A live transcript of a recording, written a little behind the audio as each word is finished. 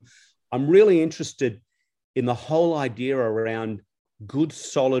I'm really interested in the whole idea around good,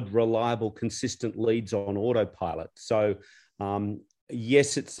 solid, reliable, consistent leads on autopilot. So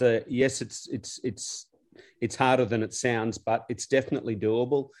yes, it's harder than it sounds, but it's definitely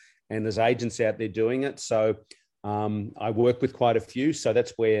doable. And there's agents out there doing it. So I work with quite a few. So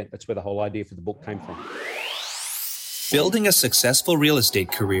that's where the whole idea for the book came from. Building a successful real estate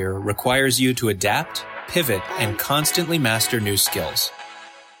career requires you to adapt, pivot, and constantly master new skills.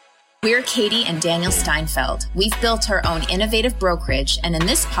 We're Katie and Daniel Steinfeld. We've built our own innovative brokerage, and in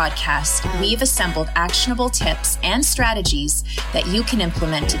this podcast, we've assembled actionable tips and strategies that you can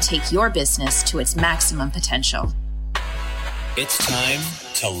implement to take your business to its maximum potential. It's time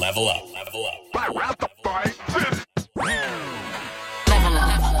to level up. Level up.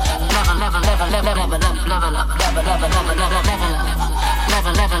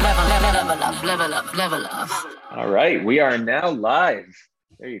 Level up. All right, we are now live.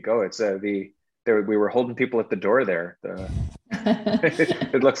 There you go. It's we were holding people at the door there.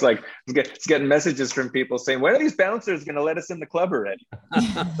 It looks like it's getting messages from people saying, "When are these bouncers going to let us in the club already?"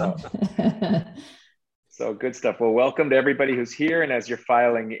 So good stuff. Well, welcome to everybody who's here, and as you're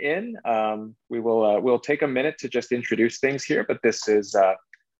filing in, we'll take a minute to just introduce things here. But this is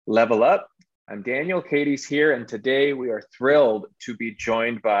Level Up. I'm Daniel. Katie's here, and today we are thrilled to be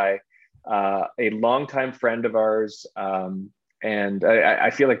joined by a longtime friend of ours. And I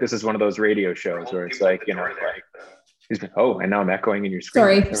feel like this is one of those radio shows where it's like, and now I'm echoing in your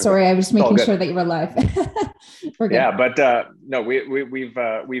screen. Sorry. I was just making sure that you were live. We're good. Yeah, but no,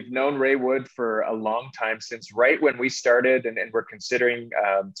 we've known Ray Wood for a long time, since right when we started, and we're considering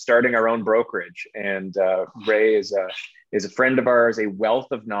starting our own brokerage. And Ray is a friend of ours, a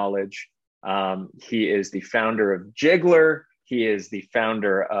wealth of knowledge. He is the founder of Jiggler. He is the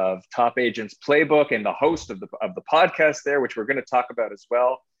founder of Top Agents Playbook and the host of the podcast there, which we're going to talk about as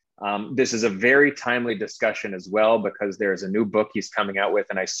well. This is a very timely discussion as well, because there's a new book he's coming out with,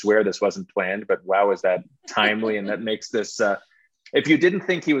 and I swear this wasn't planned, but wow, is that timely. And that makes this, if you didn't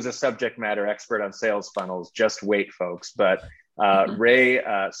think he was a subject matter expert on sales funnels, just wait, folks. But Ray,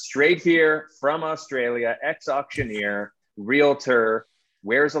 straight here from Australia, ex-auctioneer, realtor,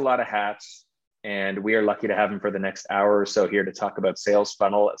 wears a lot of hats. And we are lucky to have him for the next hour or so here to talk about sales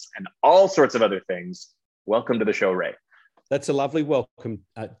funnels and all sorts of other things. Welcome to the show, Ray. That's a lovely welcome,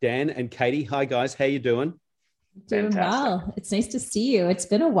 Dan and Katie. Hi, guys. How you doing? Doing well. It's nice to see you. It's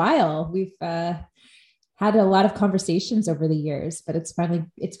been a while. We've had a lot of conversations over the years, but it's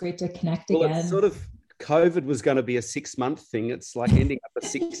great to connect again. It's sort of, COVID was going to be a 6-month thing. It's like ending up a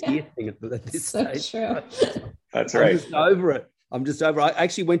 6-year thing at this stage. True. That's right. I'm just over it. I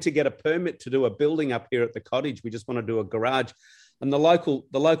actually went to get a permit to do a building up here at the cottage. We just want to do a garage, and the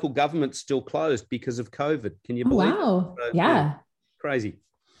local government's still closed because of COVID. Can you believe? Wow. it? So, yeah. Crazy.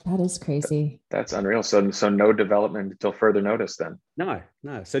 That is crazy. That's unreal. So no development until further notice then. No.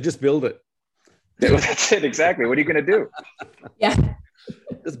 So just build it. That's it. Exactly. What are you going to do? Yeah.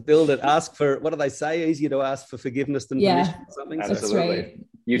 Just build it. Ask for, what do they say? Easier to ask for forgiveness than permission or something. Absolutely. Right.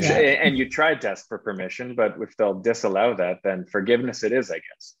 And you tried to ask for permission, but if they'll disallow that, then forgiveness it is, I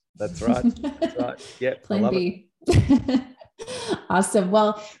guess. That's right. That's right. Yeah. Plan B. Awesome.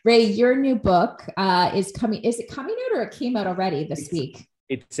 Well, Ray, your new book is coming. Is it coming out, or it came out already this week?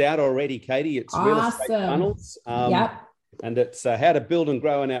 It's out already, Katie. It's Real Estate Funnels. Yep. And it's how to build and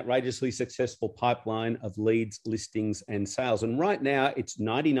grow an outrageously successful pipeline of leads, listings, and sales. And right now it's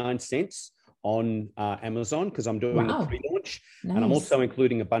 99 cents on Amazon, because I'm doing a pre-launch. Nice. And I'm also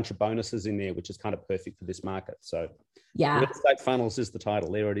including a bunch of bonuses in there, which is kind of perfect for this market. So Real Estate Funnels is the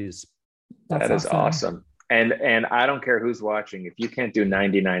title. There it is. That is awesome. And I don't care who's watching. If you can't do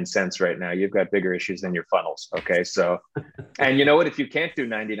 99 cents right now, you've got bigger issues than your funnels. Okay. So, and you know what, if you can't do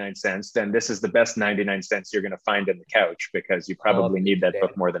 99 cents, then this is the best 99 cents you're going to find in the couch, because you probably need that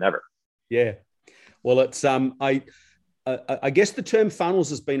book more than ever. Yeah. Well, it's, I guess the term funnels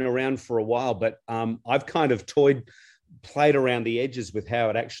has been around for a while, but I've kind of played around the edges with how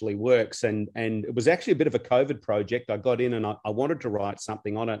it actually works. And it was actually a bit of a COVID project. I got in and I wanted to write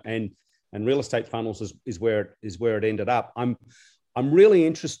something on it, and Real Estate Funnels is where it ended up. I'm really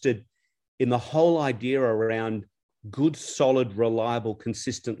interested in the whole idea around good, solid, reliable,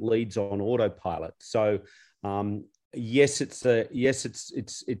 consistent leads on autopilot. So yes, it's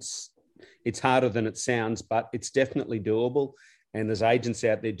harder than it sounds, but it's definitely doable. And there's agents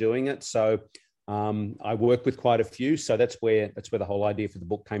out there doing it. So I work with quite a few. So that's where the whole idea for the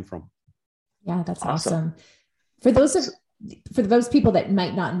book came from. Yeah, that's awesome. For those people that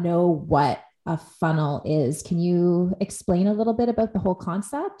might not know what a funnel is, can you explain a little bit about the whole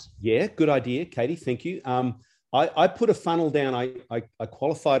concept? Yeah, good idea, Katie. Thank you. I put a funnel down. I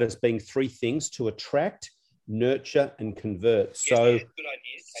qualified as being three things: to attract, nurture, and convert. So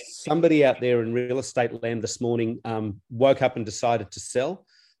somebody out there in real estate land this morning woke up and decided to sell.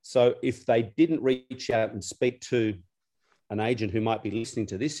 So if they didn't reach out and speak to an agent who might be listening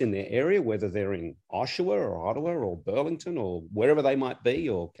to this in their area, whether they're in Oshawa or Ottawa or Burlington or wherever they might be,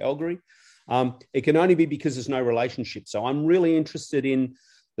 or Calgary, it can only be because there's no relationship. So I'm really interested in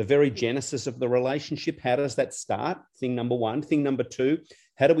the very genesis of the relationship. How does that start? Thing number one. Thing number two,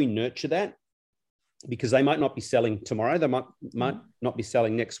 how do we nurture that? Because they might not be selling tomorrow. They might not be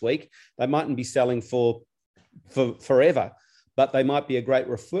selling next week. They mightn't be selling for forever, but they might be a great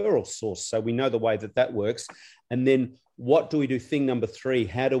referral source. So we know the way that works. And then what do we do? Thing number three,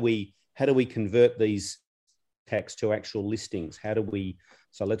 how do we convert these contacts to actual listings?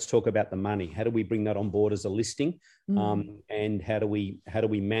 So let's talk about the money. How do we bring that on board as a listing? And how do we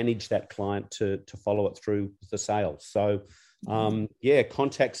manage that client to follow it through the sale? So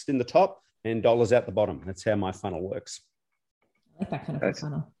contacts in the top and dollars out the bottom. That's how my funnel works. I like that kind of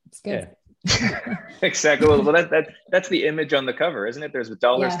funnel. It's good. Yeah. Exactly. Well, that's the image on the cover, isn't it? There's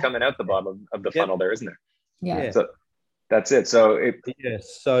dollars coming out the bottom of the funnel there, isn't there? Yeah. So that's it. So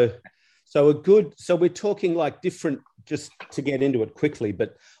we're talking like different, just to get into it quickly,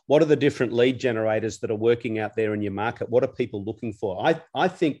 but what are the different lead generators that are working out there in your market? What are people looking for? I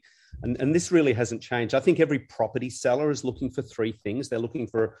think, and this really hasn't changed, I think every property seller is looking for three things. They're looking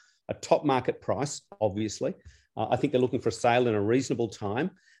for a top market price, obviously. I think they're looking for a sale in a reasonable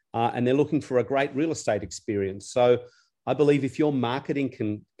time, and they're looking for a great real estate experience. So I believe if your marketing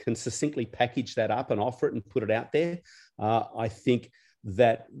can succinctly package that up and offer it and put it out there, I think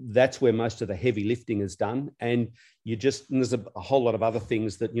that's where most of the heavy lifting is done. And there's a whole lot of other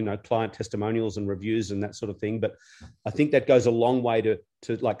things that, client testimonials and reviews and that sort of thing. But I think that goes a long way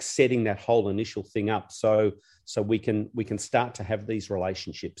to like setting that whole initial thing up. So we can start to have these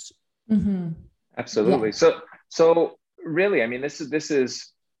relationships. Mm-hmm. Absolutely. Yeah. So really, I mean, this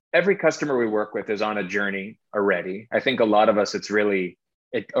is every customer we work with is on a journey already. I think a lot of us, I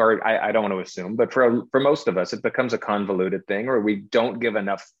don't want to assume, but for most of us, it becomes a convoluted thing, or we don't give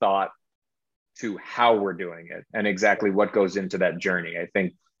enough thought to how we're doing it and exactly what goes into that journey. I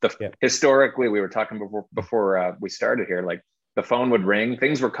think historically, we were talking before we started here, like the phone would ring,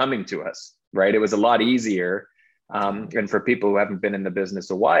 things were coming to us, right? It was a lot easier. And for people who haven't been in the business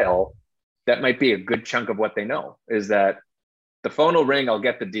a while, that might be a good chunk of what they know, is that the phone will ring, I'll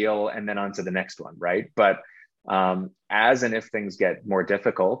get the deal, and then on to the next one, right? But as and if things get more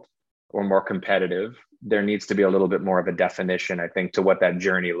difficult or more competitive, there needs to be a little bit more of a definition, I think, to what that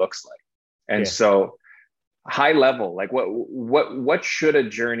journey looks like. And so high level, like what should a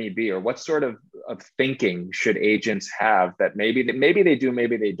journey be, or what sort of thinking should agents have that maybe they do,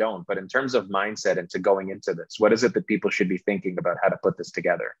 maybe they don't, but in terms of mindset into going into this, what is it that people should be thinking about how to put this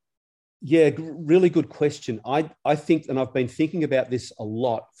together? Yeah, really good question. I think, and I've been thinking about this a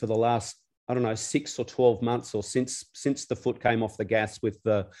lot for the last, 6 or 12 months, or since the foot came off the gas with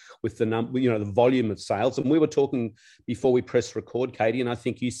the number, the volume of sales. And we were talking before we pressed record, Katie, and I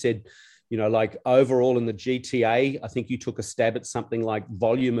think you said, like overall in the GTA, I think you took a stab at something like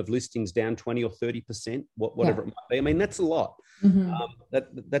volume of listings down 20 or 30%, whatever it might be. I mean, that's a lot. Mm-hmm.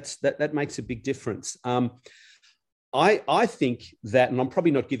 That makes a big difference. I think that, and I'm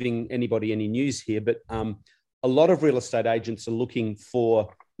probably not giving anybody any news here, but a lot of real estate agents are looking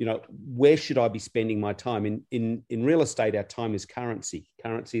for, where should I be spending my time? In real estate, our time is currency.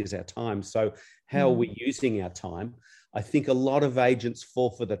 Currency is our time. So how are we using our time? I think a lot of agents fall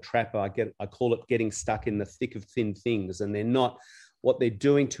for the trap. I call it getting stuck in the thick of thin things, and they're not, what they're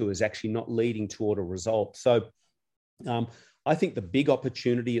doing is actually not leading toward a result. So I think the big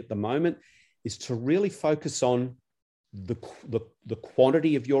opportunity at the moment is to really focus on the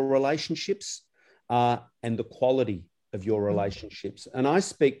quantity of your relationships and the quality of your relationships. And I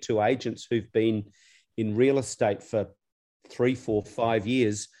speak to agents who've been in real estate for 3, 4, 5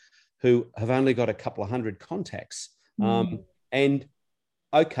 years who have only got a couple of hundred contacts. And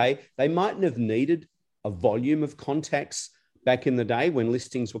okay, they mightn't have needed a volume of contacts back in the day when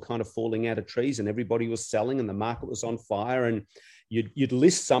listings were kind of falling out of trees and everybody was selling and the market was on fire, and you'd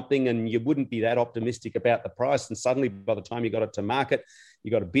list something and you wouldn't be that optimistic about the price. And suddenly by the time you got it to market,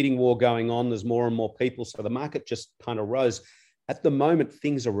 you got a bidding war going on. There's more and more people. So the market just kind of rose. At the moment,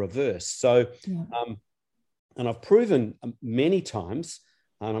 things are reversed. So, and I've proven many times,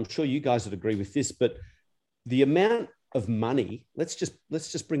 and I'm sure you guys would agree with this, but the amount of money, let's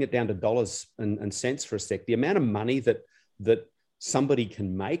just bring it down to dollars and cents for a sec. The amount of money that somebody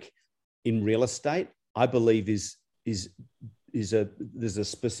can make in real estate, I believe there's a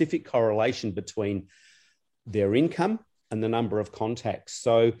specific correlation between their income and the number of contacts.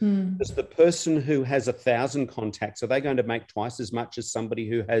 So as the person who has 1,000 contacts, are they going to make twice as much as somebody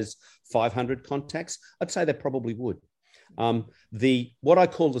who has 500 contacts? I'd say they probably would. What I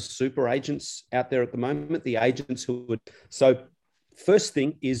call the super agents out there at the moment, the agents who would. So first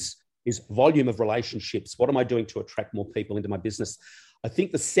thing is volume of relationships. What am I doing to attract more people into my business? I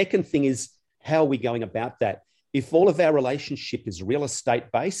think the second thing is, how are we going about that? If all of our relationship is real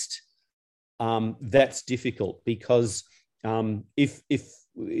estate based, that's difficult, because if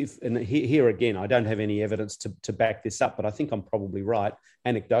and here again, I don't have any evidence to back this up, but I think I'm probably right,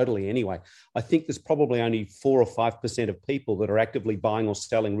 anecdotally anyway. I think there's probably only 4 or 5% of people that are actively buying or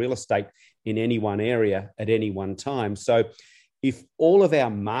selling real estate in any one area at any one time. So if all of our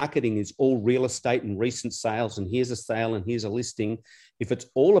marketing is all real estate and recent sales, and here's a sale and here's a listing, if it's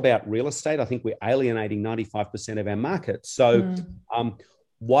all about real estate, I think we're alienating 95% of our market. So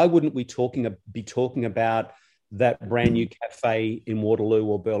why wouldn't we be talking about that brand new cafe in Waterloo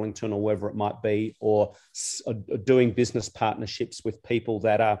or Burlington or wherever it might be, or doing business partnerships with people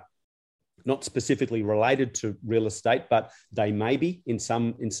that are not specifically related to real estate, but they may be in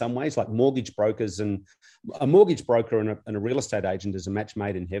some ways, like mortgage brokers. And a mortgage broker and a real estate agent is a match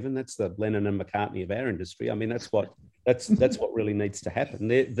made in heaven. That's the Lennon and McCartney of our industry. I mean, that's what really needs to happen.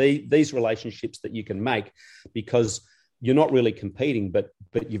 These relationships that you can make, because you're not really competing, but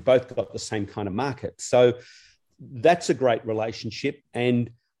you've both got the same kind of market. So that's a great relationship. And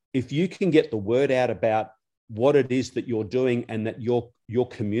if you can get the word out about what it is that you're doing and that you're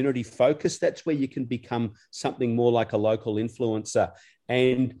community focused, that's where you can become something more like a local influencer.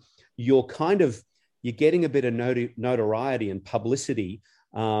 And you're getting a bit of notoriety and publicity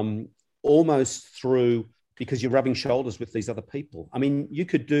almost through, because you're rubbing shoulders with these other people. I mean, you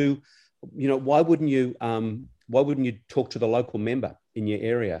could do, why wouldn't you talk to the local member in your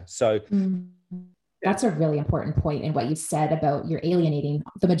area? So that's a really important point in what you said about you're alienating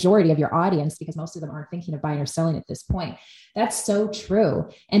the majority of your audience, because most of them aren't thinking of buying or selling at this point. That's so true.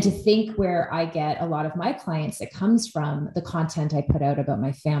 And to think where I get a lot of my clients, it comes from the content I put out about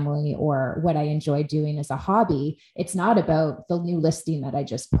my family or what I enjoy doing as a hobby. It's not about the new listing that I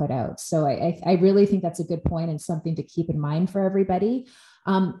just put out. So I really think that's a good point and something to keep in mind for everybody.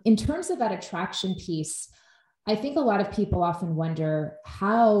 In terms of that attraction piece, I think a lot of people often wonder,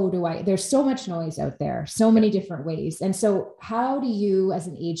 there's so much noise out there, so many different ways. And so how do you as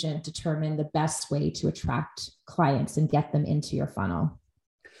an agent determine the best way to attract clients and get them into your funnel?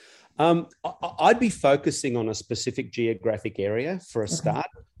 I'd be focusing on a specific geographic area for a start.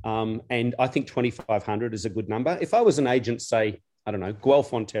 And I think 2,500 is a good number. If I was an agent, say, I don't know,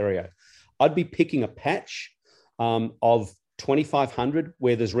 Guelph, Ontario, I'd be picking a patch of 2,500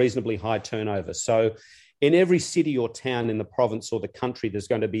 where there's reasonably high turnover. So in every city or town in the province or the country, there's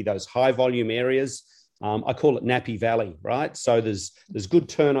going to be those high volume areas. I call it Nappy Valley, right? So there's good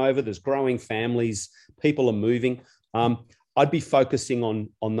turnover, there's growing families, people are moving. I'd be focusing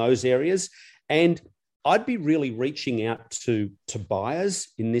on those areas, and I'd be really reaching out to buyers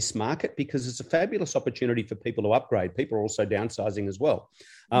in this market, because it's a fabulous opportunity for people to upgrade. People are also downsizing as well.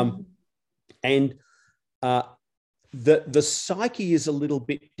 The psyche is a little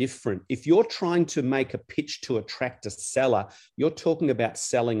bit different. If you're trying to make a pitch to attract a seller, you're talking about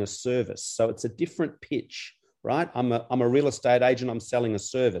selling a service. So it's a different pitch, right? I'm a real estate agent. I'm selling a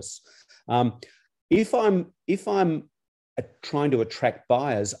service. If I'm trying to attract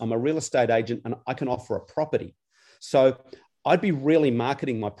buyers, I'm a real estate agent and I can offer a property. So I'd be really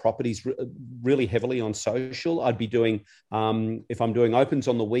marketing my properties really heavily on social. I'd be doing, if I'm doing opens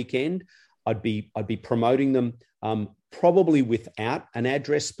on the weekend, I'd be promoting them probably without an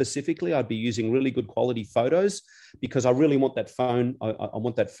address specifically. I'd be using really good quality photos, because I really want that phone. I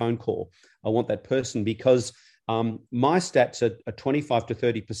want that phone call. I want that person, because my stats are 25 to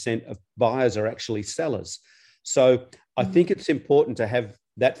 30% of buyers are actually sellers. So I think it's important to have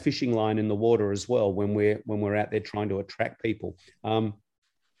that fishing line in the water as well when we're out there trying to attract people.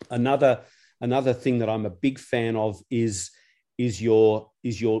 Another thing that I'm a big fan of is your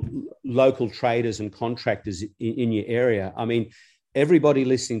local traders and contractors in your area. I mean, everybody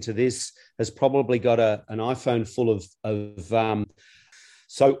listening to this has probably got an iPhone full of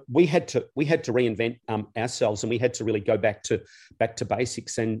so we had to reinvent ourselves, and we had to really go back to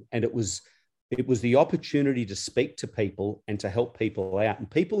basics, and it was the opportunity to speak to people and to help people out. And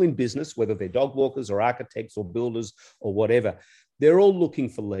people in business, whether they're dog walkers or architects or builders or whatever, they're all looking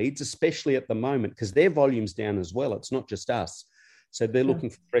for leads, especially at the moment, because their volume's down as well. It's not just us. So they're looking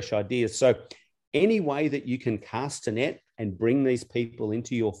for fresh ideas. So any way that you can cast a net and bring these people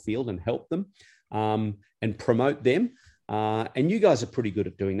into your field and help them and promote them, And you guys are pretty good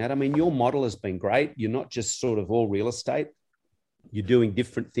at doing that. I mean, your model has been great. You're not just sort of all real estate. You're doing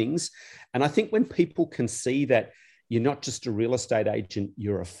different things. And I think when people can see that you're not just a real estate agent,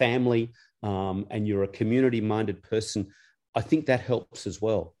 you're a family, and you're a community-minded person, I think that helps as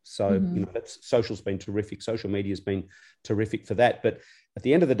well. So, social's been terrific. Social media has been terrific for that. But at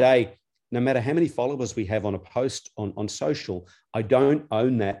the end of the day, no matter how many followers we have on a post on social, I don't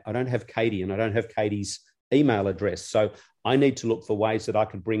own that. I don't have Katie, and I don't have Katie's email address. So I need to look for ways that I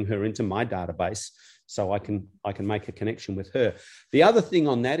can bring her into my database so I can make a connection with her. The other thing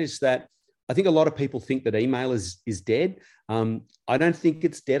on that is that I think a lot of people think that email is dead. I don't think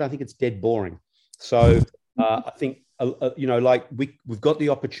it's dead. I think it's dead boring. So I think, like we've got the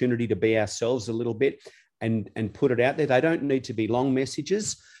opportunity to be ourselves a little bit and put it out there. They don't need to be long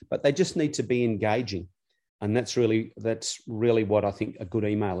messages, but they just need to be engaging. And that's really what I think a good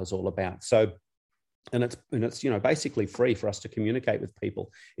email is all about. So, and it's basically free for us to communicate with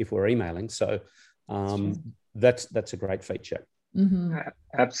people if we're emailing. So that's a great feature. Mm-hmm.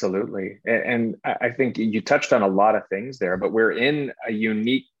 Absolutely. And I think you touched on a lot of things there, but we're in a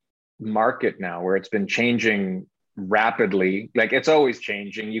unique market now where it's been changing rapidly. Like, it's always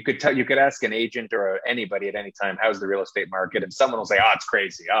changing. You could ask an agent or anybody at any time, how's the real estate market? And someone will say, oh, it's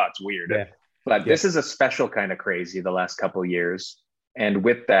crazy. Oh, it's weird. Yeah. But this is a special kind of crazy the last couple of years. And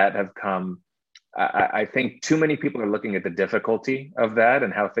with that have come, I think too many people are looking at the difficulty of that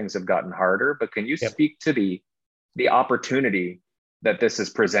and how things have gotten harder. But can you speak to the opportunity that this is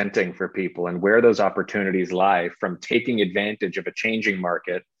presenting for people and where those opportunities lie from taking advantage of a changing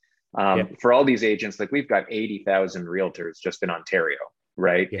market? For all these agents, like we've got 80,000 realtors just in Ontario,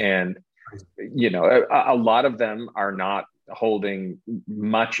 right? Yeah. And, a lot of them are not holding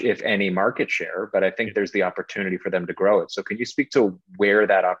much, if any, market share, but I think there's the opportunity for them to grow it. So can you speak to where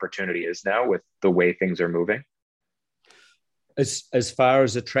that opportunity is now with the way things are moving? As far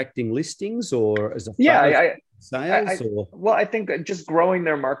as attracting listings or as sales? Well, I think just growing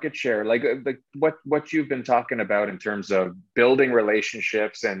their market share, like what you've been talking about in terms of building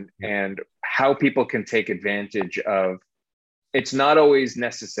relationships and how people can take advantage of. It's not always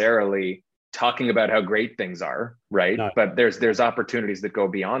necessarily talking about how great things are, right? No. But there's opportunities that go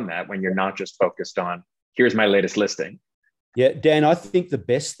beyond that when you're not just focused on, here's my latest listing. Yeah, Dan, I think the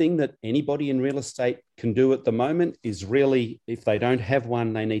best thing that anybody in real estate can do at the moment is really, if they don't have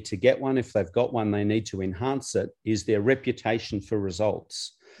one, they need to get one. If they've got one, they need to enhance it, is their reputation for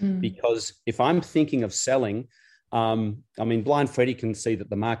results. Because if I'm thinking of selling, Blind Freddie can see that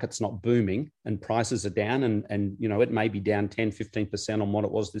the market's not booming and prices are down and it may be down 10, 15% on what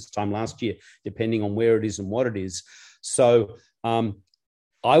it was this time last year, depending on where it is and what it is. So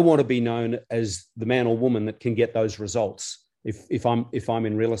I want to be known as the man or woman that can get those results if I'm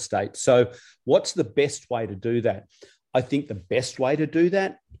in real estate. So what's the best way to do that? I think the best way to do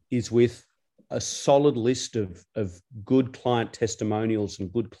that is with a solid list of good client testimonials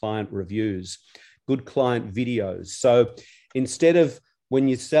and good client reviews, good client videos. So instead of, when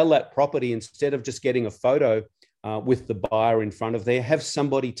you sell that property, instead of just getting a photo with the buyer in front of there, have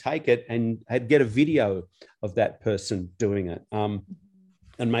somebody take it and get a video of that person doing it.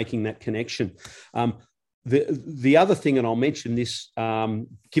 And making that connection. The other thing, and I'll mention this,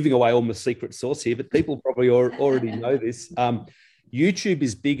 giving away all my secret sauce here, but people probably already know this. YouTube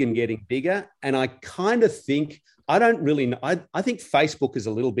is big and getting bigger. And I kind of think, I don't really know. I think Facebook is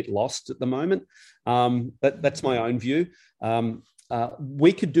a little bit lost at the moment. But that's my own view.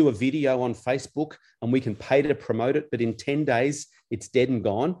 We could do a video on Facebook and we can pay to promote it, but in 10 days, it's dead and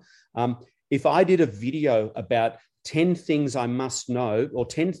gone. If I did a video about 10 things I must know, or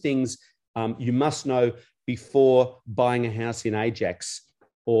 10 things you must know before buying a house in Ajax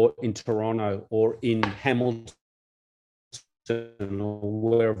or in Toronto or in Hamilton or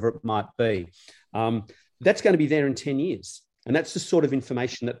wherever it might be. That's going to be there in 10 years. And that's the sort of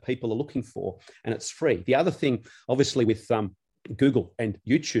information that people are looking for, and it's free. The other thing, obviously, with Google and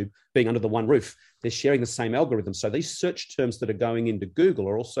YouTube being under the one roof, they're sharing the same algorithm. So these search terms that are going into Google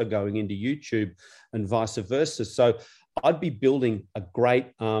are also going into YouTube and vice versa. So I'd be building a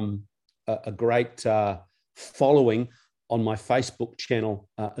great following on my Facebook channel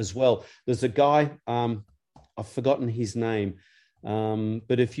as well. There's a guy, I've forgotten his name,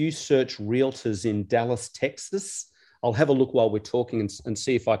 but if you search realtors in Dallas, Texas, I'll have a look while we're talking and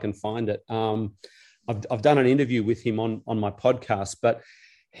see if I can find it. I've done an interview with him on my podcast, but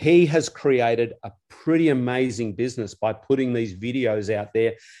he has created a pretty amazing business by putting these videos out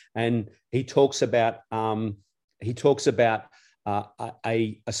there. And he talks about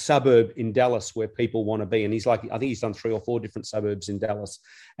a suburb in Dallas where people want to be. And he's like, I think he's done 3 or 4 different suburbs in Dallas.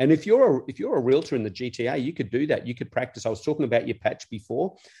 And if you're a realtor in the GTA, you could do that. You could practice. I was talking about your patch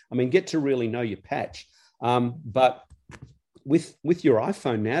before. I mean, get to really know your patch. But with your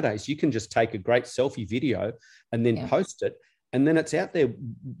iPhone nowadays, you can just take a great selfie video and then post it. And then it's out there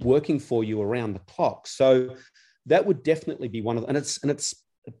working for you around the clock. So that would definitely be one of them. And it's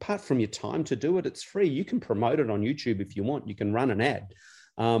apart from your time to do it, it's free. You can promote it on YouTube if you want. You can run an ad.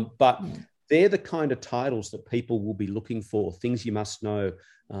 But they're the kind of titles that people will be looking for, things you must know.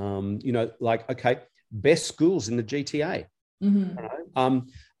 Like, okay, best schools in the GTA. Mm-hmm.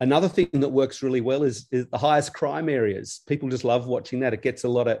 Another thing that works really well is the highest crime areas. People just love watching that. It gets a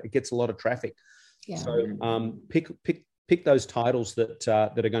lot of traffic. Yeah. So pick those titles that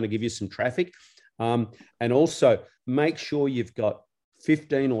are going to give you some traffic, and also make sure you've got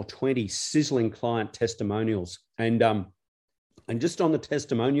 15 or 20 sizzling client testimonials. And just on the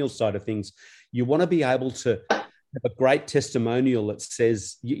testimonial side of things, you want to be able to have a great testimonial that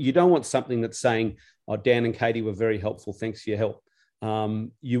says, you don't want something that's saying, oh, Dan and Katie were very helpful, thanks for your help.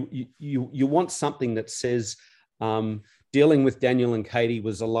 You want something that says, dealing with Daniel and Katie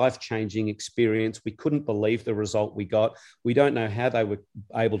was a life-changing experience. We couldn't believe the result we got. We don't know how they were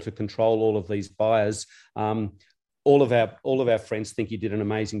able to control all of these buyers. All of our friends think you did an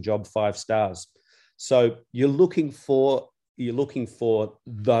amazing job, 5 stars. So you're looking for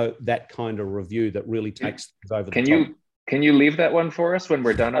that kind of review that really takes things over the top. Can you leave that one for us when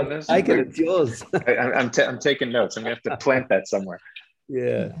we're done on this? Take it, it's yours. I'm taking notes. I'm gonna have to plant that somewhere.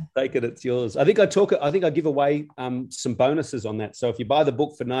 Yeah, take it, it's yours. I think I give away some bonuses on that. So if you buy the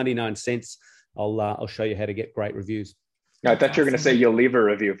book for 99 cents, I'll show you how to get great reviews. No, I thought you were going to say you'll leave a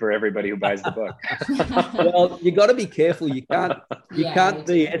review for everybody who buys the book. Well, you got to be careful. You can't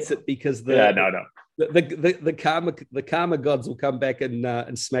BS it because the karma gods will come back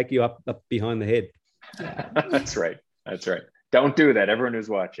and smack you up behind the head. Yeah. That's right. Don't do that. Everyone who's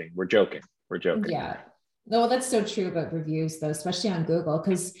watching, we're joking. Yeah. No, that's so true about reviews, though, especially on Google,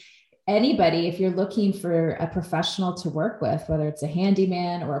 because anybody, if you're looking for a professional to work with, whether it's a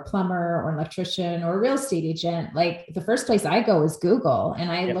handyman or a plumber or an electrician or a real estate agent, like the first place I go is Google,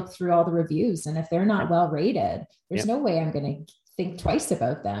 and I look through all the reviews. And if they're not well rated, there's no way I'm going to think twice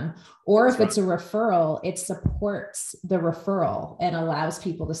about them. Or if it's a referral, it supports the referral and allows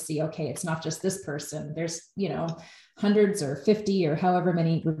people to see, okay, it's not just this person. There's, hundreds or 50 or however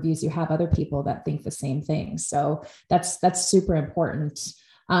many reviews you have, other people that think the same thing. So that's super important.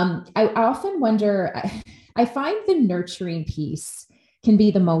 I often wonder, I find the nurturing piece can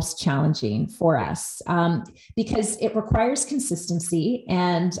be the most challenging for us because it requires consistency.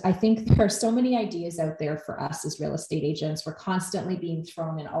 And I think there are so many ideas out there for us as real estate agents. We're constantly being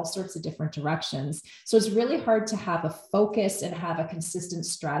thrown in all sorts of different directions. So it's really hard to have a focus and have a consistent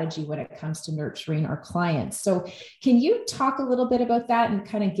strategy when it comes to nurturing our clients. So can you talk a little bit about that and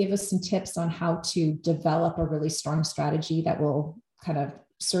kind of give us some tips on how to develop a really strong strategy that will kind of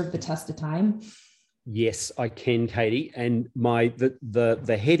serve the test of time? Yes, I can, Katie. And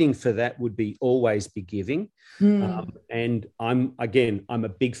the heading for that would be always be giving. And I'm a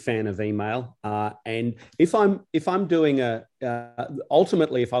big fan of email. And if I'm doing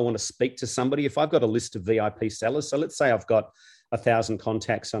ultimately, if I want to speak to somebody, if I've got a list of VIP sellers, so let's say I've got 1,000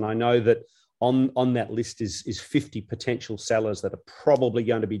 contacts and I know that on that list is 50 potential sellers that are probably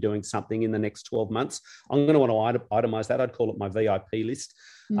going to be doing something in the next 12 months. I'm going to want to itemize that. I'd call it my VIP list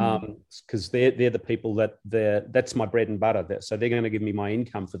because they're the people that's my bread and butter. So they're going to give me my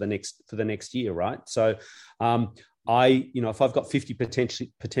income for the next year, right? So if I've got 50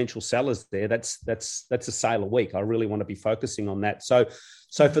 potential sellers there, that's a sale a week. I really want to be focusing on that. So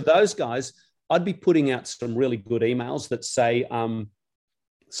for those guys, I'd be putting out some really good emails that say,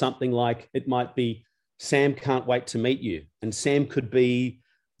 something like, it might be, Sam can't wait to meet you. And Sam could be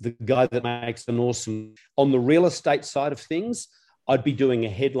the guy that makes an awesome. On the real estate side of things, I'd be doing a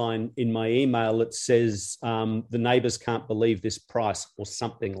headline in my email that says, the neighbors can't believe this price, or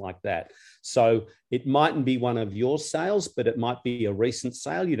something like that. So it mightn't be one of your sales, but it might be a recent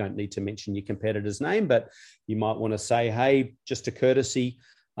sale. You don't need to mention your competitor's name, but you might want to say, hey, just a courtesy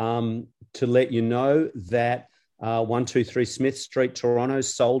to let you know that 123 Smith Street, Toronto,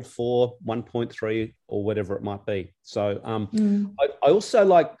 sold for 1.3 or whatever it might be. So I also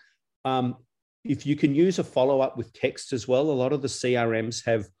like, if you can use a follow-up with text as well. A lot of the CRMs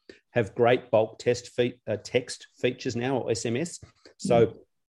have great bulk text features now, or SMS. So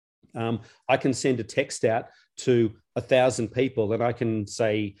I can send a text out to 1,000 people and I can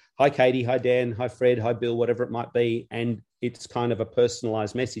say, hi, Katie, hi, Dan, hi, Fred, hi, Bill, whatever it might be. And it's kind of a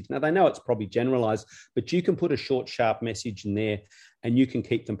personalized message. Now, they know it's probably generalized, but you can put a short, sharp message in there and you can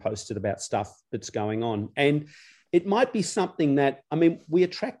keep them posted about stuff that's going on. And it might be something that, I mean, we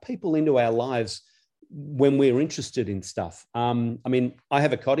attract people into our lives when we're interested in stuff. I mean, I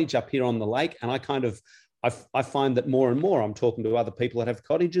have a cottage up here on the lake, and I find that more and more I'm talking to other people that have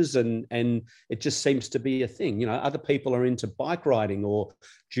cottages, and it just seems to be a thing. You know, other people are into bike riding or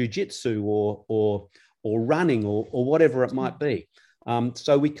jiu-jitsu or running or whatever it might be.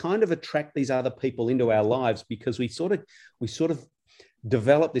 So we kind of attract these other people into our lives because we sort of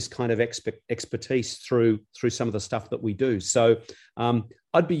develop this kind of expertise through some of the stuff that we do. So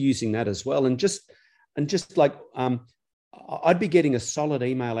I'd be using that as well, and just like I'd be getting a solid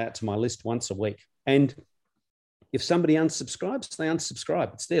email out to my list once a week. And if somebody unsubscribes, they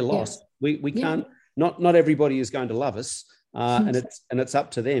unsubscribe. It's their loss. Yeah. We can't. Not everybody is going to love us, and it's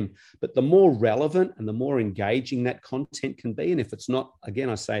up to them. But the more relevant and the more engaging that content can be, and if it's not, again,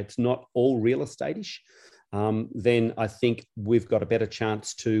 I say it's not all real estate-ish, then I think we've got a better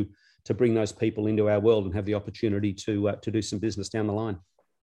chance to bring those people into our world and have the opportunity to do some business down the line.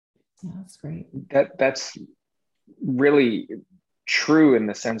 Yeah, that's great. That's really true in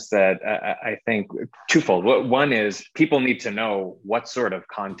the sense that I think twofold. One is people need to know what sort of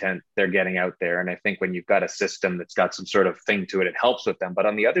content they're getting out there. And I think when you've got a system that's got some sort of thing to it, it helps with them. But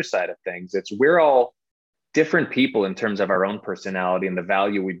on the other side of things, we're all different people in terms of our own personality and the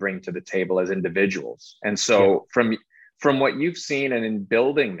value we bring to the table as individuals. And so from what you've seen and in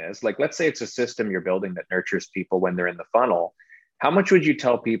building this, like, let's say it's a system you're building that nurtures people when they're in the funnel, how much would you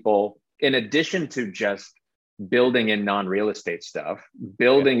tell people, in addition to just building in non-real estate stuff,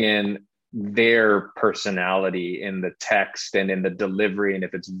 building in their personality in the text and in the delivery, and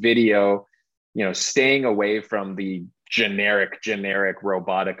if it's video, you know, staying away from the generic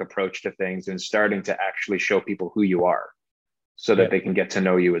robotic approach to things and starting to actually show people who you are so that they can get to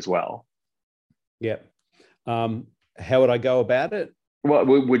know you as well? Yeah. How would I go about it? Well,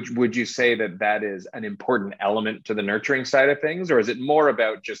 would you say that is an important element to the nurturing side of things, or is it more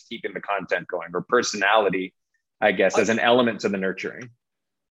about just keeping the content going, or personality, I guess, as an element to the nurturing?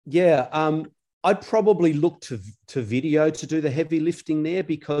 Yeah, I'd probably look to video to do the heavy lifting there,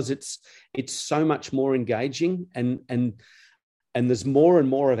 because it's so much more engaging, and there's more and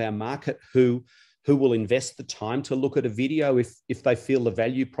more of our market who will invest the time to look at a video if they feel the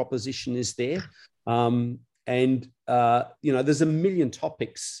value proposition is there. You know, there's a million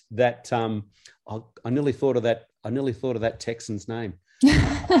topics that I nearly thought of that Texan's name.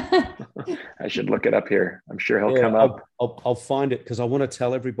 I should look it up here. I'm sure he'll come up. I'll find it, because I want to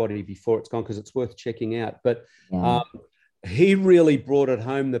tell everybody before it's gone, because it's worth checking out. But he really brought it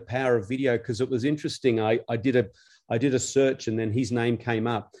home, the power of video, because it was interesting. I did a search, and then his name came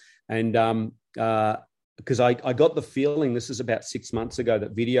up, and because I got the feeling, this is about 6 months ago,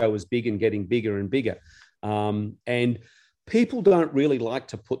 that video was big and getting bigger and bigger. And people don't really like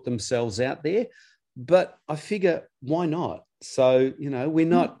to put themselves out there, but I figure, why not? So, you know, we're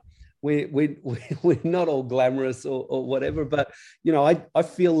not all glamorous or whatever, but, you know, I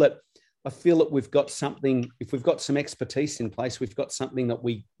feel that we've got something. If we've got some expertise in place, we've got something that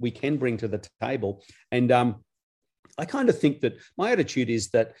we can bring to the table. And I kind of think that my attitude is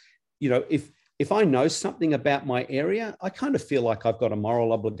that, you know, if I know something about my area, I kind of feel like I've got a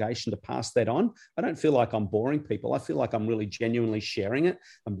moral obligation to pass that on. I don't feel like I'm boring people. I feel like I'm really genuinely sharing it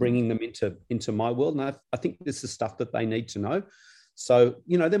and bringing them into my world. And I think this is stuff that they need to know. So,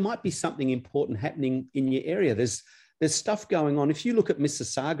 you know, there might be something important happening in your area. There's stuff going on. If you look at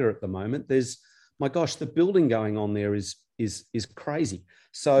Mississauga at the moment, my gosh, the building going on there is crazy.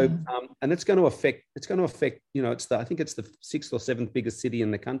 So, and it's going to affect, you know, I think it's the 6th or 7th biggest city in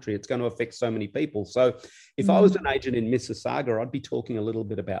the country. It's going to affect so many people. So if I was an agent in Mississauga, I'd be talking a little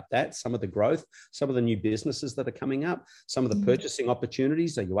bit about that, some of the growth, some of the new businesses that are coming up, some of the purchasing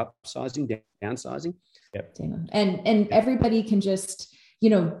opportunities. Are you upsizing, downsizing? Yep. And everybody can just, you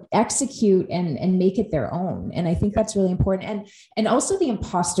know, execute and make it their own. And I think that's really important. And also the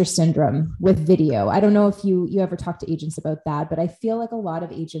imposter syndrome with video. I don't know if you ever talk to agents about that, but I feel like a lot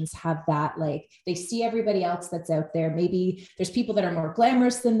of agents have that, like, they see everybody else that's out there. Maybe there's people that are more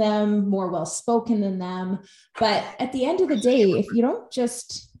glamorous than them, more well-spoken than them. But at the end of the day, if you don't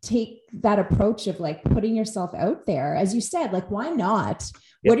just take that approach of like putting yourself out there, as you said, like, why not?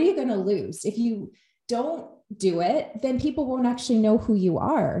 Yep. What are you going to lose? If you don't do it, then people won't actually know who you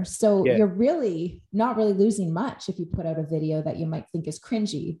are. So you're really not really losing much if you put out a video that you might think is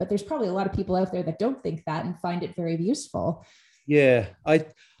cringy, but there's probably a lot of people out there that don't think that and find it very useful. Yeah. I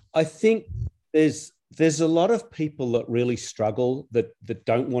think there's there's a lot of people that really struggle that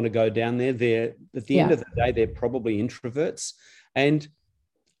don't want to go down there. They're at the end of the day, they're probably introverts. And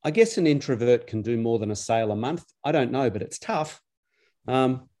I guess an introvert can do more than a sale a month. I don't know, but it's tough.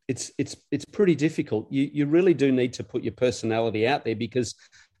 It's pretty difficult. You really do need to put your personality out there, because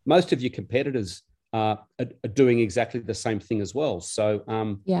most of your competitors are doing exactly the same thing as well. So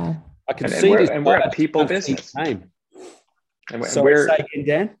I can see this. And we're a people business. So we're say again,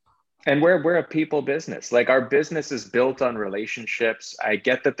 Dan. And we're a people business. Like, our business is built on relationships. I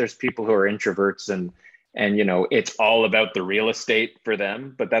get that there's people who are introverts and it's all about the real estate for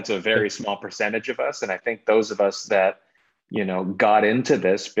them, but that's a very small percentage of us. And I think those of us that, got into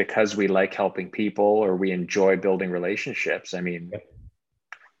this because we like helping people or we enjoy building relationships. I mean,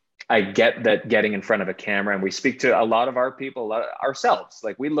 I get that getting in front of a camera, and we speak to a lot of our people ourselves.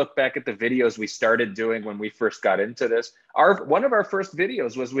 Like, we look back at the videos we started doing when we first got into this. One of our first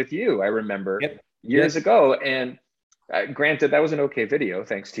videos was with you, I remember, years ago. And granted, that was an okay video,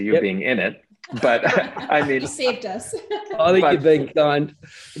 thanks to you being in it. But I mean, you saved us. I think you're being kind.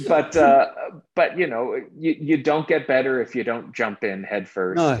 But you don't get better if you don't jump in head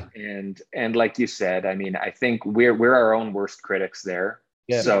first. No. And like you said, I mean, I think we're our own worst critics there.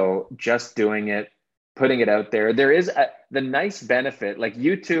 Yeah. So just doing it, putting it out there. There is the nice benefit, like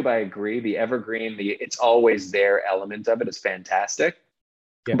YouTube, I agree, the evergreen, it's always there element of it is fantastic.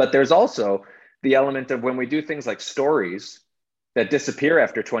 Yeah. But there's also the element of when we do things like stories that disappear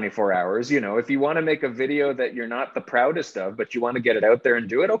after 24 hours. If you want to make a video that you're not the proudest of, but you want to get it out there and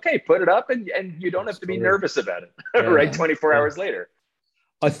do it, okay, put it up, and you don't have to be nervous about it, right? 24 hours later.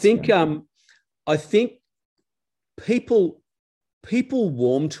 I think people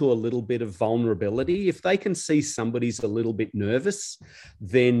warm to a little bit of vulnerability. If they can see somebody's a little bit nervous,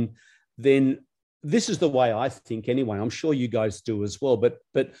 then this is the way I think anyway. I'm sure you guys do as well. But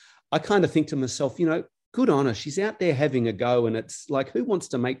I kind of think to myself, good on her. She's out there having a go, and it's like, who wants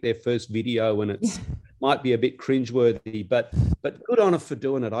to make their first video? And it's might be a bit cringeworthy, but good on her for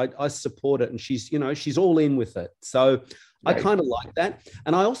doing it. I support it, and she's all in with it. So right. I kind of like that.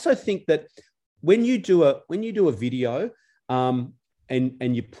 And I also think that when you do a video, and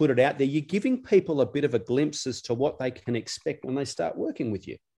you put it out there, you're giving people a bit of a glimpse as to what they can expect when they start working with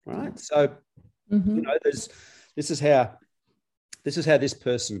you, right? So, this is how this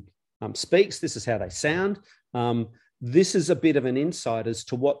person speaks. This is how they sound. This is a bit of an insight as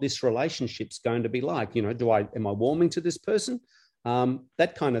to what this relationship's going to be like. Am I warming to this person?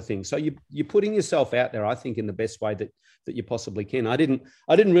 That kind of thing. So you're putting yourself out there, I think, in the best way that you possibly can. I didn't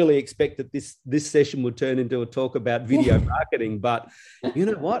really expect that this session would turn into a talk about video marketing, but you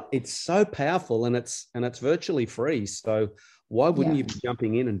know what? It's so powerful, and it's virtually free. So why wouldn't you be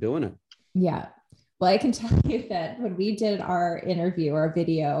jumping in and doing it? Yeah. Well, I can tell you that when we did our interview, our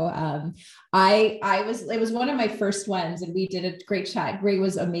video, it was one of my first ones, and we did a great chat. Ray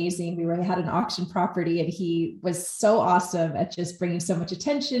was amazing. We had an auction property, and he was so awesome at just bringing so much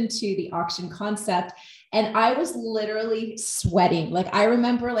attention to the auction concept. And I was literally sweating. Like, I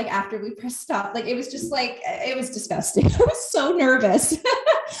remember, like, after we pressed stop, like, it was just like, it was disgusting. I was so nervous,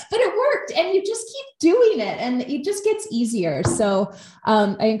 but it worked. And you just keep doing it, and it just gets easier. So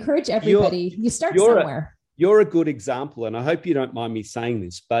I encourage everybody, you start somewhere. You're a good example, and I hope you don't mind me saying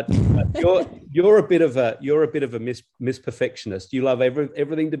this, but you're a bit of a misperfectionist. You love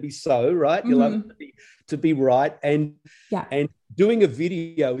everything to be so right. You love it to be right, and doing a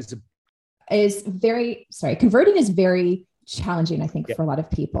video converting is very challenging, I think, for a lot of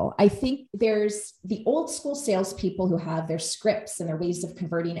people. I think there's the old school salespeople who have their scripts and their ways of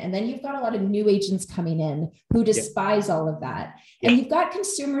converting. And then you've got a lot of new agents coming in who despise all of that. And you've got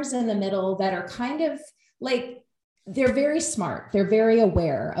consumers in the middle that are kind of like, they're very smart. They're very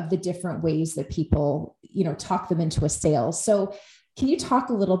aware of the different ways that people, talk them into a sale. So can you talk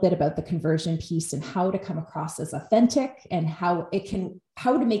a little bit about the conversion piece and how to come across as authentic, and how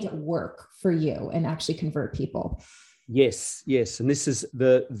to make it work for you and actually convert people? Yes. And this is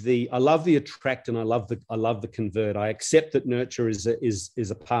I love the attract, and I love the convert. I accept that nurture is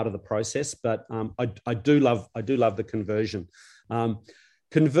a part of the process, but I do love the conversion.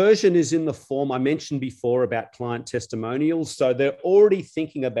 Conversion is in the form I mentioned before about client testimonials. So they're already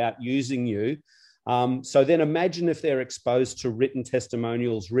thinking about using you. So then imagine if they're exposed to written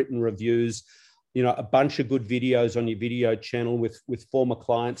testimonials, written reviews, a bunch of good videos on your video channel with former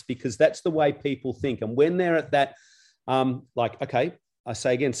clients, because that's the way people think. And when they're at that, okay, I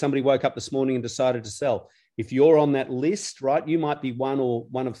say again, somebody woke up this morning and decided to sell. If you're on that list, right, you might be one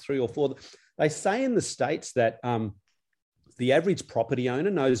of three or four. They say in the States that the average property owner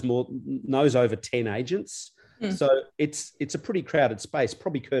knows over 10 agents. So it's a pretty crowded space,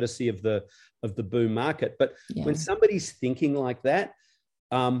 probably courtesy of the boom market. But when somebody's thinking like that,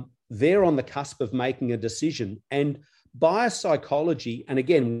 they're on the cusp of making a decision. And buyer psychology, and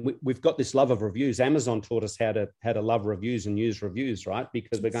again, we've got this love of reviews. Amazon taught us how to love reviews and use reviews, right?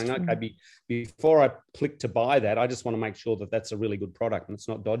 Because we're going, okay, before I click to buy that, I just want to make sure that that's a really good product and it's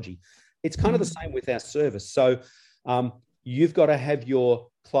not dodgy. It's kind of the same with our service. So you've got to have your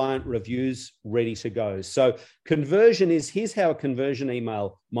client reviews ready to go. So conversion is, here's how a conversion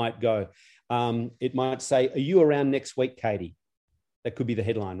email might go. It might say, are you around next week, Katie? That could be the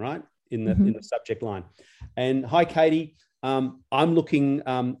headline, right? In the subject line. And hi, Katie, I'm looking,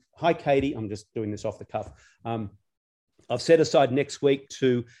 hi, Katie, I'm just doing this off the cuff. I've set aside next week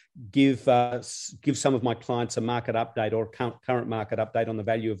to give some of my clients a market update or current market update on the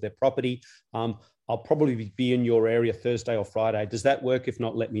value of their property. I'll probably be in your area Thursday or Friday. Does that work? If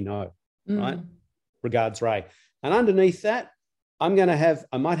not, let me know, right? Regards, Ray. And underneath that, I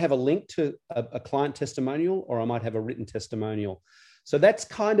might have a link to a client testimonial, or I might have a written testimonial. So that's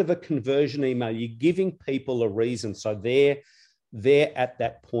kind of a conversion email. You're giving people a reason. So they're at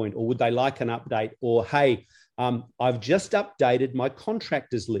that point, or would they like an update? Or, hey, I've just updated my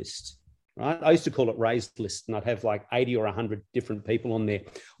contractors list, right? I used to call it raised list, and I'd have like 80 or 100 different people on there.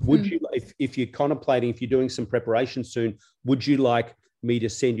 Would you, if you're contemplating, if you're doing some preparation soon, would you like me to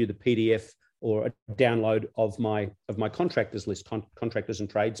send you the PDF or a download of my contractors list, contractors and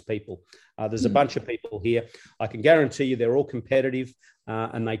tradespeople? There's a bunch of people here. I can guarantee you they're all competitive,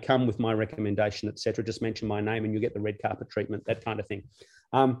 and they come with my recommendation, etc. Just mention my name and you get the red carpet treatment, that kind of thing.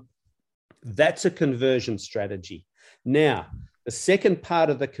 That's a conversion strategy. Now, the second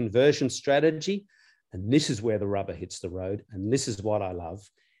part of the conversion strategy, and this is where the rubber hits the road, and this is what I love,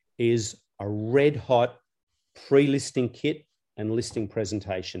 is a red hot pre-listing kit and listing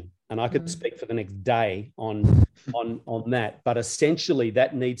presentation. And I could speak for the next day on that, but essentially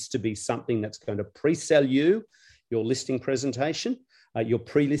that needs to be something that's going to pre-sell you your listing presentation, your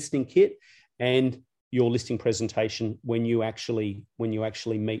pre-listing kit, and your listing presentation when you actually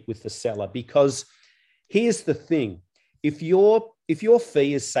meet with the seller. Because here's the thing: if your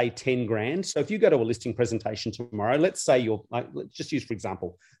fee is, say, 10 grand, so if you go to a listing presentation tomorrow, let's say let's just use for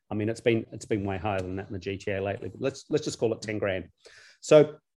example. I mean, it's been way higher than that in the GTA lately, but let's just call it 10 grand.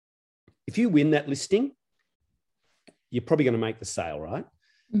 So if you win that listing, you're probably going to make the sale, right?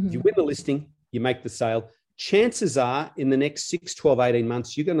 If you win the listing, you make the sale. Chances are in the next 6, 12, 18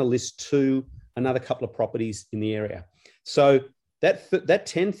 months, you're going to list another couple of properties in the area. So that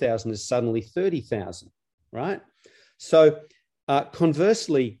 10,000 is suddenly 30,000, right? So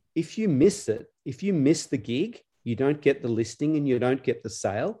conversely, if you miss it, if you miss the gig, you don't get the listing and you don't get the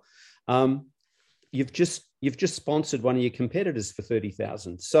sale, you've just sponsored one of your competitors for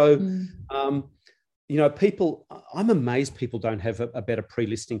 30,000. So, I'm amazed people don't have a better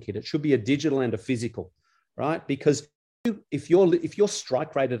pre-listing kit. It should be a digital and a physical, right? Because if your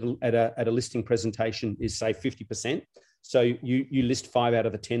strike rate at a listing presentation is, say, 50%, so you list 5 out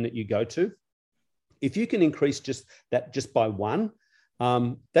of the 10 that you go to, if you can increase just by one,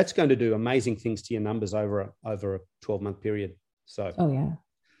 that's going to do amazing things to your numbers over a 12-month period. So,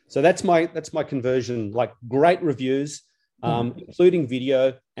 so that's my conversion. Like, great reviews, including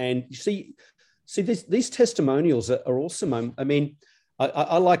video, and you see these testimonials are awesome. I mean,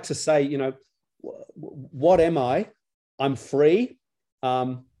 I like to say, what am I? I'm free,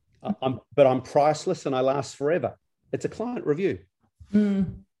 but I'm priceless, and I last forever. It's a client review.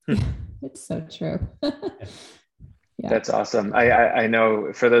 It's so true. Yeah. That's awesome. I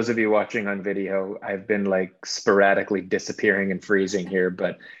know for those of you watching on video, I've been like sporadically disappearing and freezing here,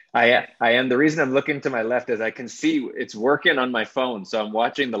 but I am. The reason I'm looking to my left is I can see it's working on my phone. So I'm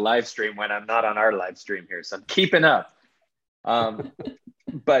watching the live stream when I'm not on our live stream here. So I'm keeping up.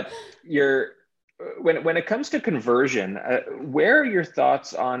 But when it comes to conversion, where are your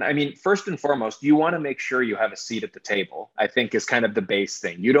thoughts on, I mean, first and foremost, you want to make sure you have a seat at the table, I think, is kind of the base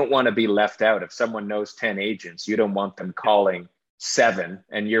thing. You don't want to be left out. If someone knows 10 agents, you don't want them calling 7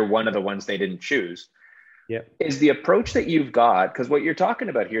 and you're one of the ones they didn't choose. Yeah. Is the approach that you've got, because what you're talking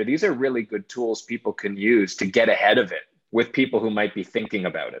about here, these are really good tools people can use to get ahead of it with people who might be thinking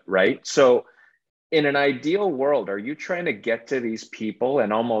about it, right? So in an ideal world, are you trying to get to these people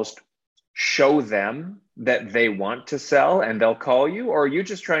and almost show them that they want to sell and they'll call you? Or are you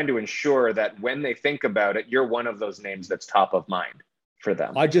just trying to ensure that when they think about it, you're one of those names that's top of mind for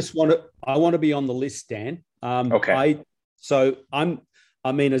them? I want to be on the list, Dan. Okay.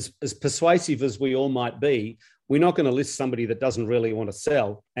 As persuasive as we all might be, we're not going to list somebody that doesn't really want to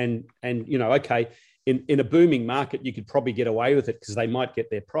sell. And okay, in a booming market, you could probably get away with it because they might get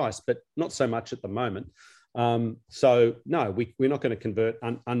their price, but not so much at the moment. So no, we're not going to convert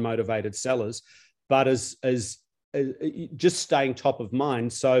unmotivated sellers, but as just staying top of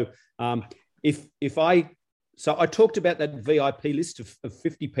mind. So if I talked about that VIP list of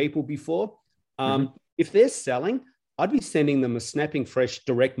 50 people before. If they're selling, I'd be sending them a snapping fresh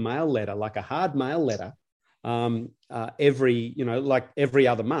direct mail letter, like a hard mail letter, every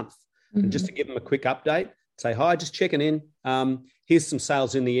other month, and just to give them a quick update. Say, hi, just checking in. Here's some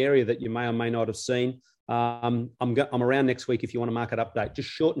sales in the area that you may or may not have seen. I'm around next week if you want a market update. Just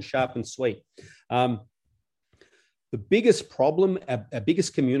short and sharp and sweet. The biggest problem, our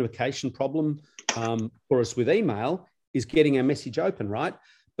biggest communication problem for us with email is getting our message open, right?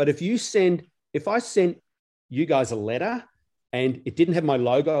 But if I sent you guys a letter and it didn't have my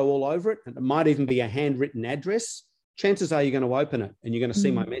logo all over it, and it might even be a handwritten address, chances are you're going to open it and you're going to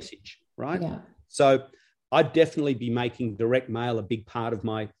see my message, right? Yeah. So I'd definitely be making direct mail a big part of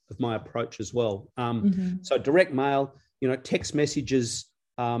my approach as well. So direct mail, text messages,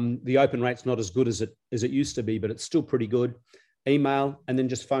 the open rate's not as good as it used to be, but it's still pretty good. Email, and then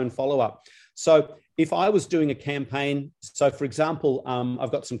just phone follow-up. So if I was doing a campaign, so for example,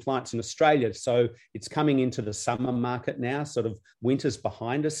 I've got some clients in Australia, so it's coming into the summer market now, sort of winter's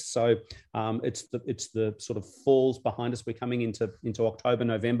behind us. So it's the sort of fall's behind us. We're coming into October,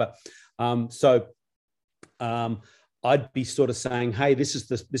 November. I'd be sort of saying, hey, this is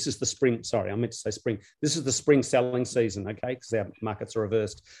the spring. Sorry, I meant to say spring. This is the spring selling season, okay? Because our markets are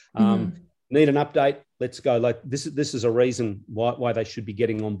reversed. Need an update? Let's go. Like this is a reason why they should be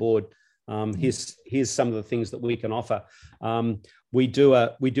getting on board. Here's some of the things that we can offer. We do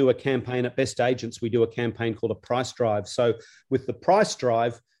a campaign at Best Agents. We do a campaign called a price drive. So with the price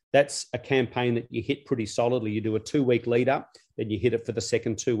drive, that's a campaign that you hit pretty solidly. You do a 2-week lead up, then you hit it for the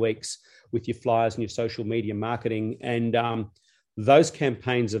second 2 weeks with your flyers and your social media marketing. And those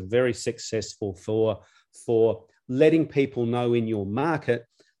campaigns are very successful for letting people know in your market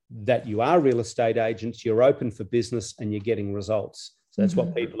that you are real estate agents, you're open for business, and you're getting results. So that's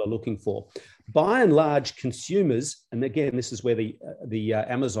what people are looking for. By and large, consumers, and again, this is where the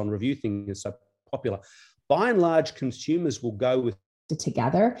Amazon review thing is so popular. By and large, consumers will go with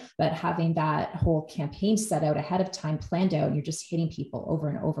together, but having that whole campaign set out ahead of time, planned out, and you're just hitting people over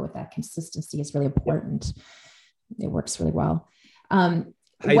and over with that consistency is really important. It works really well. Hey,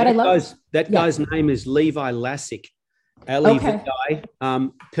 that guy's name is Levi Lassick. L-E-V-I.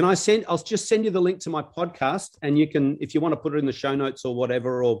 I'll just send you the link to my podcast, and you can, if you want to put it in the show notes or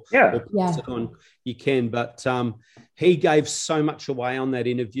whatever, or pass it on, you can. But he gave so much away on that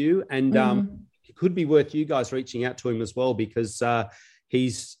interview, and it could be worth you guys reaching out to him as well, because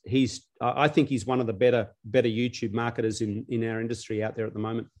he's I think he's one of the better YouTube marketers in our industry out there at the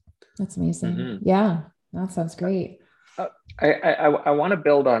moment. That's amazing. Yeah, that sounds great. I want to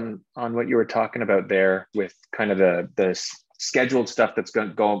build on what you were talking about there with kind of the scheduled stuff that's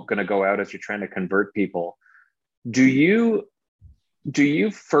going to go out as you're trying to convert people. Do you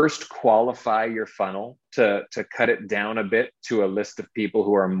first qualify your funnel to cut it down a bit to a list of people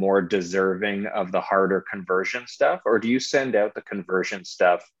who are more deserving of the harder conversion stuff, or do you send out the conversion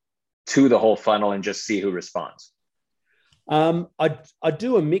stuff to the whole funnel and just see who responds? I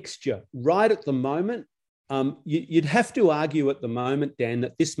do a mixture. Right at the moment, you'd have to argue at the moment, Dan,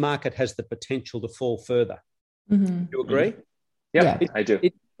 that this market has the potential to fall further. Do you agree? Yeah, I do.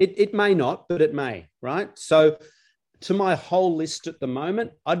 It may not, but it may, right? So to my whole list at the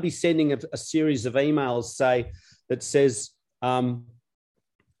moment, I'd be sending a series of emails, that says, I'm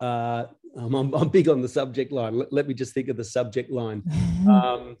big on the subject line. Let me just think of the subject line.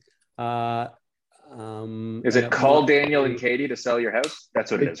 Is it call Daniel and Katie to sell your house?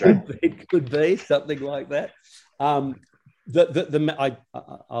 That's what it is, right? It could be something like that.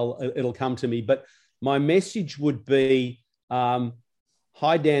 It'll come to me, but my message would be,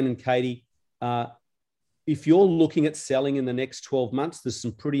 hi, Dan and Katie. If you're looking at selling in the next 12 months, there's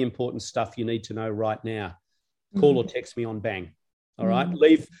some pretty important stuff you need to know right now. Call or text me on Bang. All right.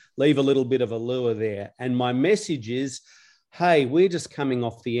 Leave a little bit of a lure there. And my message is, hey, we're just coming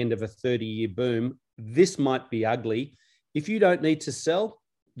off the end of a 30-year boom. This might be ugly. If you don't need to sell,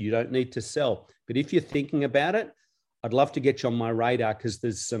 you don't need to sell. But if you're thinking about it, I'd love to get you on my radar, because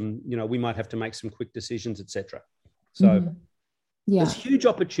there's some, we might have to make some quick decisions, etc. So there's huge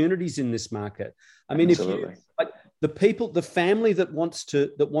opportunities in this market. I mean, absolutely. The family that wanted to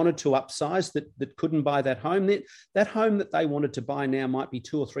upsize, that couldn't buy that home that they wanted to buy now might be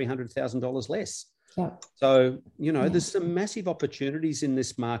 $200,000 or $300,000 less. Yeah. So, there's some massive opportunities in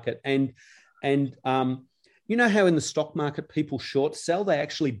this market. And you know how in the stock market people short sell? They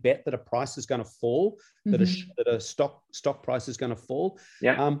actually bet that a price is going to fall, that a stock price is going to fall.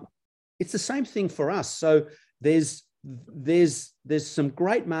 Yeah. it's the same thing for us. So there's some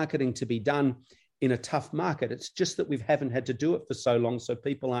great marketing to be done in a tough market. It's just that we haven't had to do it for so long, so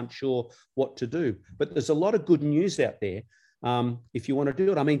people aren't sure what to do. But there's a lot of good news out there if you want to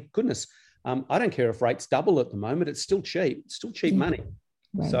do it. I mean, goodness, I don't care if rates double at the moment. It's still cheap. It's still cheap money.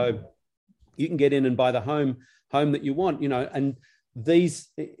 Right. So you can get in and buy the home that you want, and these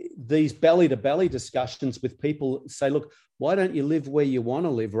belly to belly discussions with people say, look, why don't you live where you want to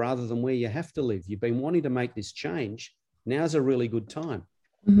live rather than where you have to live? You've been wanting to make this change. Now's a really good time.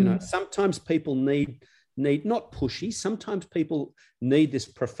 Mm-hmm. Sometimes people need not pushy. Sometimes people need this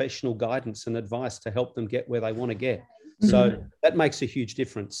professional guidance and advice to help them get where they want to get. Mm-hmm. So that makes a huge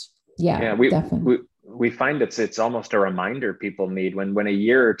difference. Yeah, we find it's almost a reminder people need when a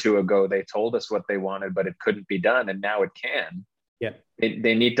year or two ago they told us what they wanted, but it couldn't be done, and now it can. Yeah,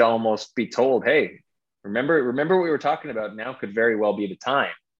 they need to almost be told, hey, remember what we were talking about. Now could very well be the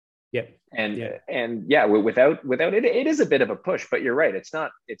time. Yeah, without it, it is a bit of a push. But you're right. It's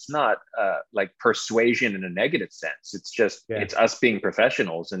not like persuasion in a negative sense. It's just it's us being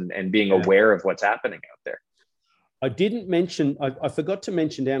professionals and being aware of what's happening out there. I didn't mention, I forgot to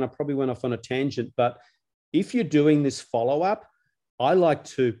mention, Dan, I probably went off on a tangent, but if you're doing this follow-up, I like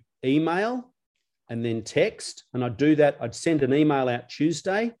to email and then text, and I'd do that. I'd send an email out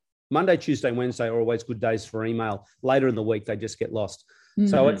Tuesday. Monday, Tuesday, Wednesday are always good days for email. Later in the week, they just get lost. Mm-hmm.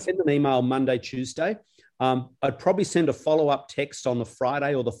 So I'd send an email Monday, Tuesday. I'd probably send a follow-up text on the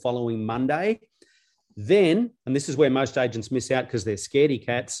Friday or the following Monday. Then, and this is where most agents miss out because they're scaredy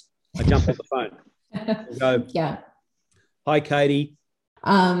cats, I jump on the phone and go, hi, Katie.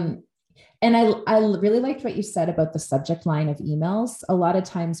 And I really liked what you said about the subject line of emails. A lot of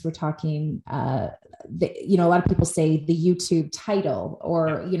times we're talking, a lot of people say the YouTube title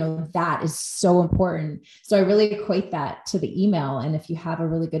or, that is so important. So I really equate that to the email. And if you have a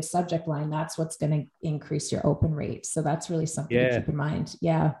really good subject line, that's what's going to increase your open rate. So that's really something to keep in mind.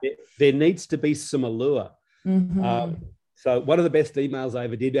 Yeah. There needs to be some allure. Mm-hmm. So one of the best emails I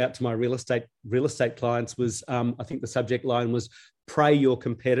ever did out to my real estate clients was, I think the subject line was, pray your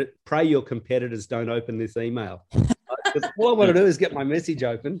competitors don't open this email. All I want to do is get my message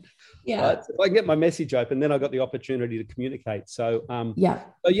open. Yeah. So if I can get my message open, then I got the opportunity to communicate. So,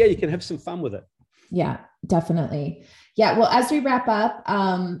 you can have some fun with it. Yeah, definitely. Yeah. Well, as we wrap up,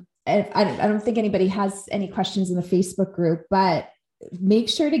 I don't think anybody has any questions in the Facebook group, but make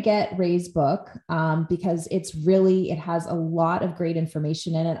sure to get Ray's book because it has a lot of great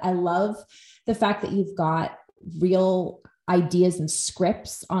information in it. I love the fact that you've got real ideas and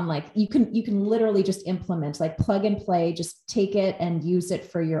scripts on you can literally just implement, plug and play, just take it and use it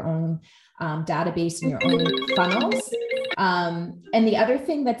for your own database and your own funnels. And the other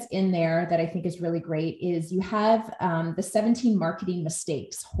thing that's in there that I think is really great is you have the 17 marketing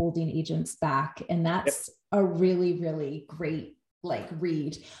mistakes holding agents back. And that's a really, really great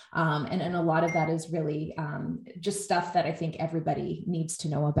read. And a lot of that is really just stuff that I think everybody needs to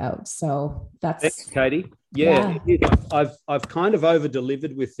know about. So thanks, Katie. Yeah. I've kind of over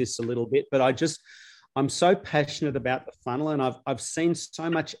delivered with this a little bit, but I'm so passionate about the funnel, and I've seen so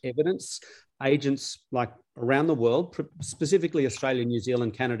much evidence, agents around the world, specifically Australia, New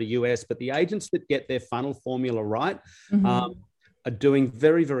Zealand, Canada, US, but the agents that get their funnel formula right, are doing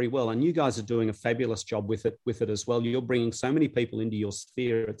very, very well. And you guys are doing a fabulous job with it as well. You're bringing so many people into your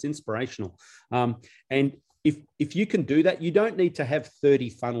sphere. It's inspirational. And if you can do that, you don't need to have 30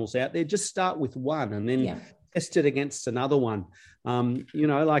 funnels out there. Just start with one and then test it against another one.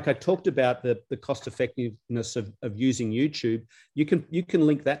 I talked about the cost effectiveness of using YouTube. You can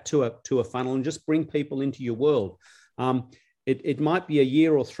link that to a funnel and just bring people into your world. It might be a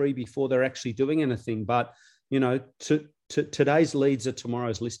year or three before they're actually doing anything, but today's leads are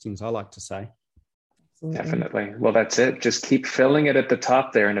tomorrow's listings, I like to say. Definitely. Well, that's it. Just keep filling it at the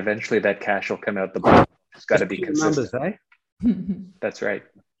top there, and eventually that cash will come out the bottom. It's got to be consistent. Numbers, That's right.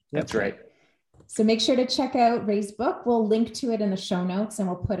 That's right. So make sure to check out Ray's book. We'll link to it in the show notes, and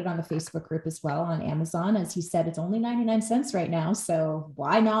we'll put it on the Facebook group as well on Amazon. As he said, it's only 99 cents right now. So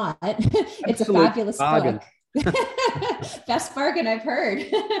why not? It's a fabulous book. Best bargain I've heard.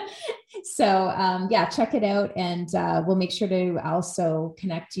 So check it out, and we'll make sure to also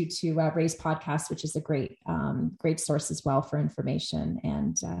connect you to Ray's podcast, which is a great source as well for information.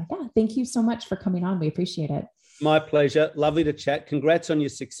 And thank you so much for coming on. We appreciate it. My pleasure. Lovely to chat. Congrats on your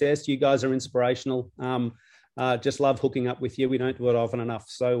success. You guys are inspirational. Just love hooking up with you. We don't do it often enough.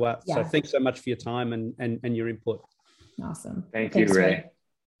 So thanks so much for your time and your input. Awesome. Thanks, you, Ray.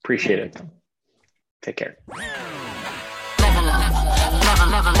 Appreciate it. Take care. Level up.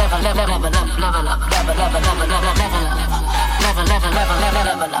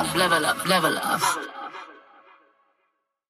 level up, level up, level up.